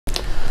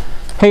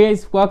Hey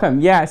guys,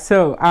 welcome. Yeah,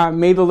 so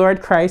may the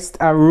Lord Christ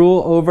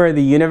rule over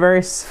the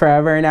universe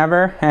forever and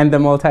ever, and the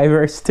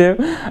multiverse too.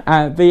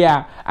 But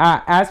yeah,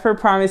 as per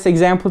promise,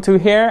 example 2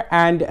 here,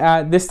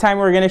 and this time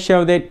we're going to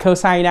show that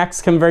cosine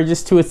x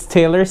converges to its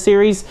Taylor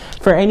series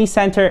for any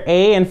center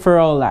A and for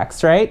all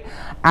x, right?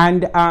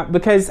 And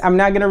because I'm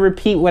not going to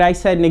repeat what I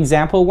said in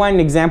example 1,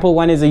 example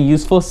 1 is a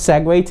useful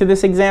segue to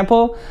this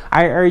example.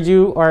 I urge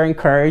you, or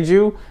encourage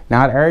you,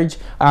 not urge,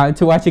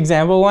 to watch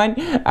example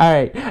 1. All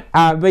right,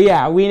 but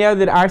yeah, we know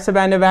that r sub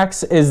n of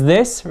x is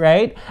this,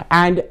 right?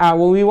 And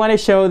when we want to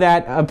show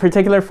that a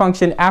particular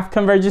function f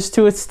converges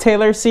to its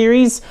Taylor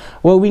series,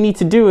 what we need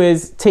to do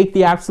is take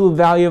the absolute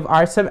value of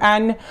r sub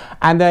n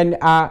and then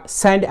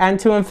send n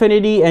to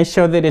infinity and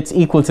show that it's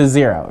equal to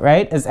 0,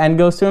 right? As n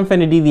goes to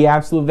infinity, the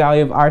absolute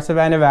value of r sub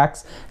n of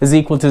x is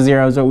equal to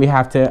 0 is what we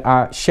have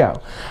to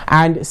show.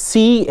 And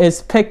c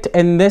is picked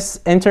in this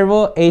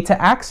interval a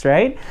to x,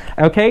 right?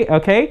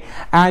 Okay.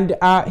 And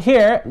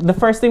here, the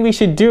first thing we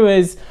should do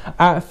is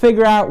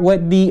figure out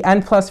what the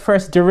n plus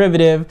first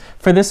derivative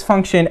for this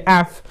function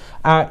f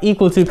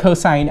equal to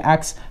cosine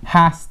x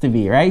has to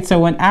be, right? So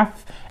when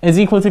f is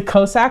equal to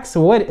cos x,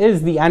 what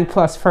is the n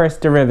plus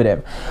first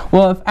derivative?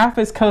 Well, if f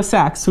is cos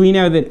x, we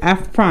know that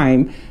f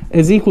prime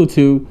is equal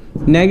to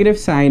negative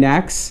sine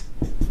x,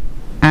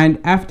 and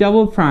f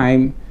double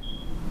prime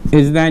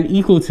is then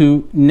equal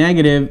to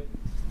negative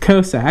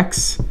cos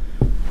x.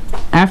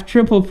 F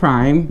triple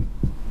prime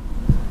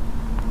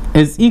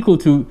is equal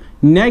to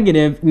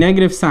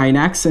negative sine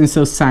x, and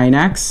so sine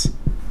x.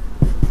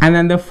 And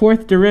then the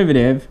fourth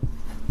derivative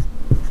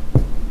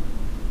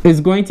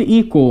is going to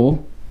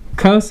equal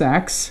cos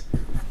x.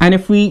 And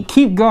if we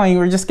keep going,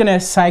 we're just going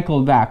to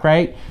cycle back,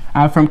 right?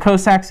 From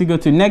cos x, we go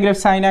to negative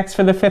sine x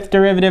for the fifth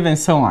derivative, and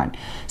so on.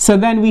 So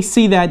then we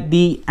see that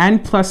the n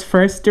plus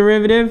first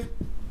derivative,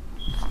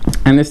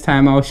 and this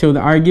time I'll show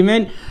the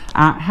argument,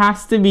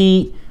 has to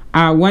be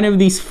one of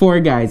these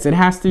four guys. It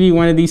has to be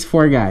one of these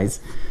four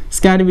guys. It's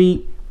got to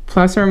be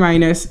plus or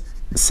minus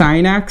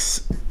sine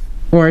x,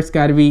 or it's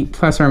got to be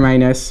plus or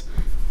minus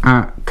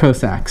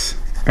cos x,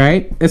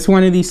 right? It's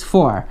one of these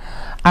four.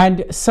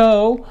 And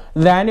so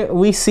then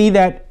we see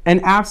that an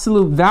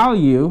absolute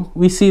value,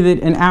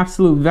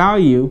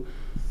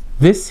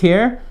 this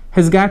here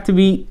has got to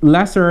be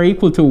less or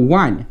equal to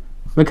 1,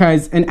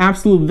 because an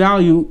absolute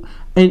value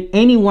in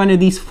any one of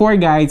these four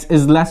guys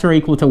is less or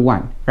equal to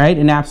 1, right?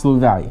 An absolute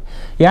value.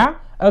 Yeah?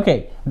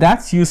 Okay,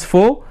 that's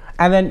useful.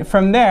 And then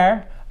from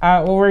there,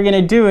 what we're going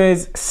to do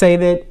is say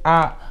that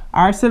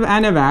r sub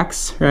n of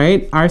x,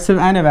 right? R sub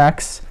n of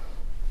x,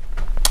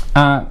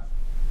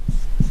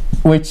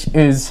 which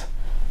is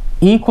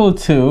equal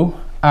to,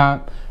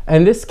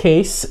 in this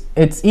case,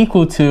 it's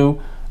equal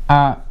to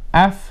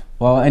f,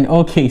 well, in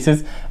all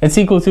cases, it's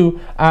equal to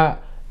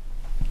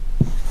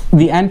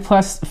the n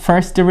plus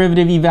first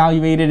derivative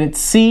evaluated at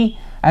c.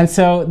 And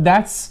so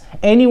that's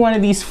any one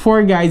of these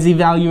four guys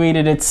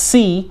evaluated at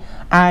c.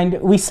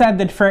 And we said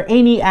that for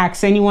any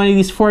x, any one of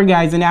these four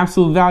guys, an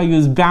absolute value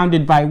is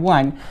bounded by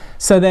 1.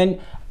 So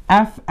then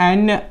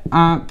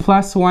fn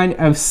plus 1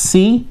 of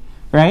c,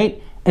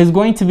 right, is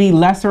going to be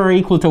less or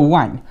equal to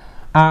 1.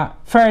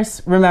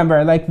 First,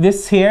 remember, like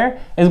this here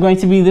is going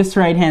to be this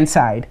right-hand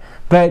side.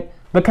 But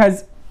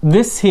because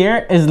this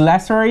here is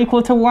less or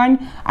equal to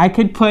 1, I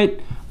could put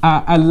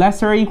a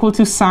less or equal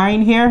to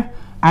sign here,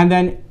 and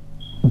then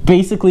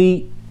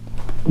basically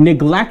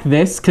neglect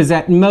this, because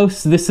at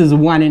most this is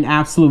 1 in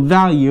absolute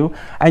value,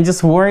 and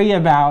just worry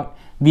about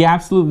the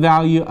absolute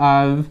value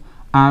of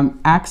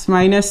x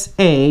minus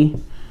a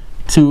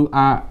to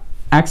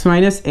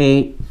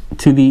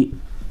the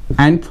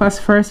n plus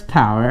first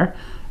power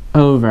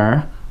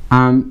over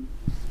n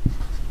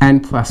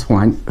plus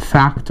 1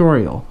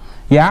 factorial.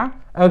 Yeah?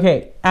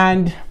 Okay,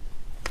 and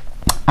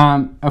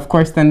of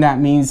course then that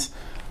means,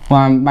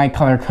 well, my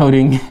color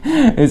coding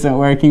isn't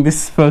working. This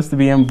is supposed to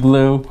be in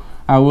blue.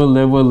 Will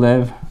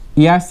live.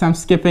 Yes, I'm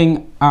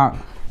skipping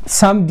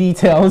some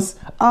details.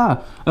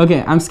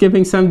 Okay, I'm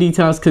skipping some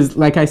details because,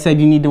 like I said,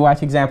 you need to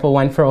watch example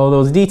 1 for all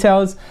those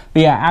details.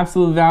 But yeah,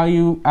 absolute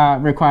value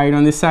required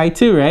on this side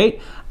too, right?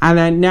 And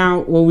then now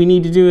what we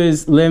need to do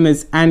is lim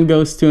as n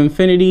goes to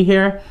infinity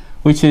here,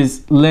 which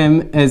is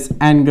lim as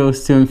n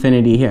goes to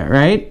infinity here,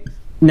 right?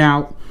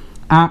 Now,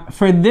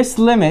 for this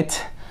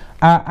limit,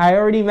 I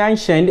already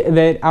mentioned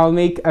that I'll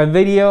make a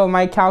video in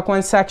my Calc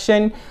 1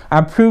 section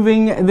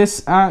proving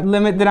this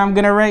limit that I'm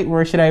going to write.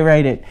 Where should I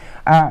write it?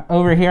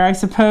 Over here, I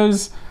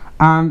suppose,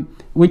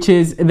 which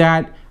is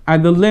that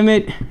the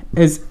limit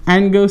is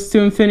n goes to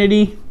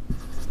infinity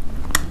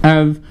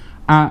of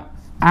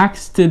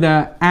x to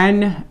the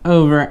n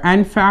over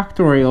n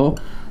factorial.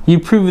 You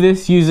prove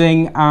this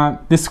using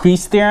the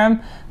squeeze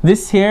theorem.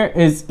 This here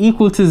is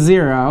equal to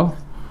 0.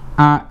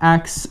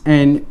 X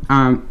in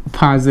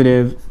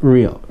positive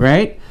real,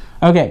 right?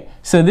 Okay,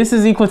 so this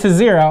is equal to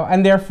 0,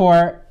 and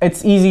therefore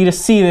it's easy to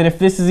see that if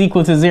this is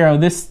equal to 0,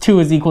 this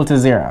too is equal to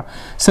 0.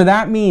 So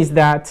that means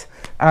that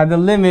the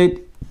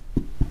limit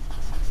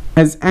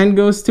as n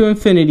goes to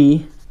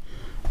infinity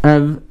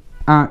of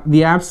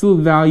the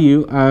absolute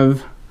value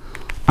of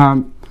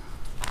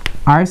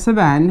R sub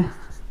n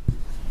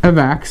of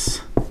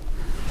x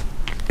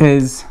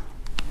is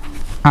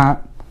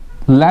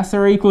less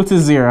or equal to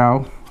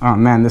 0. Oh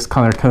man, this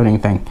color coding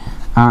thing.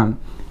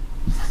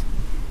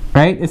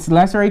 Right? It's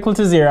less or equal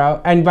to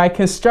 0. And by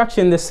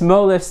construction, the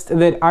smallest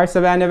that R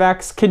sub n of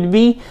x could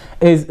be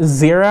is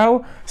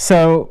 0.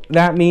 So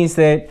that means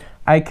that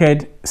I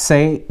could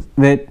say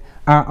that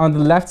on the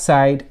left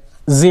side,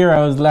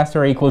 0 is less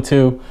or equal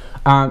to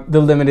the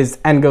limit is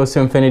n goes to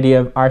infinity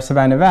of R sub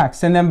n of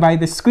x. And then by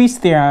the squeeze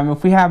theorem,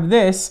 if we have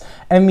this,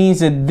 it means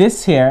that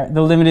this here,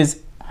 the limit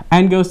is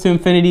n goes to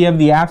infinity of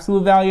the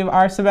absolute value of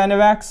R sub n of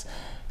x,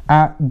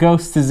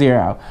 goes to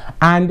 0.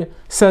 And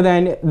so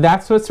then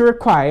that's what's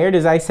required,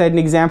 as I said in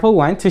example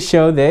 1, to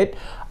show that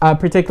a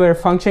particular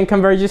function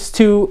converges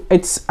to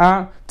its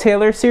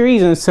Taylor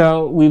series. And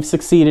so we've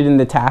succeeded in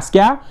the task.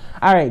 Yeah?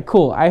 All right,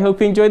 cool. I hope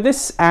you enjoyed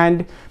this.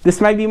 And this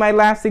might be my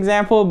last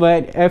example,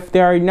 but if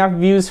there are enough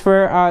views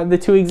for the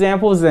 2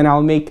 examples, then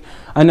I'll make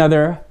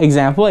another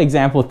example,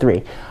 example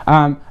 3.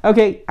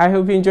 Okay, I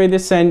hope you enjoyed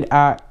this, and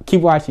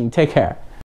keep watching. Take care.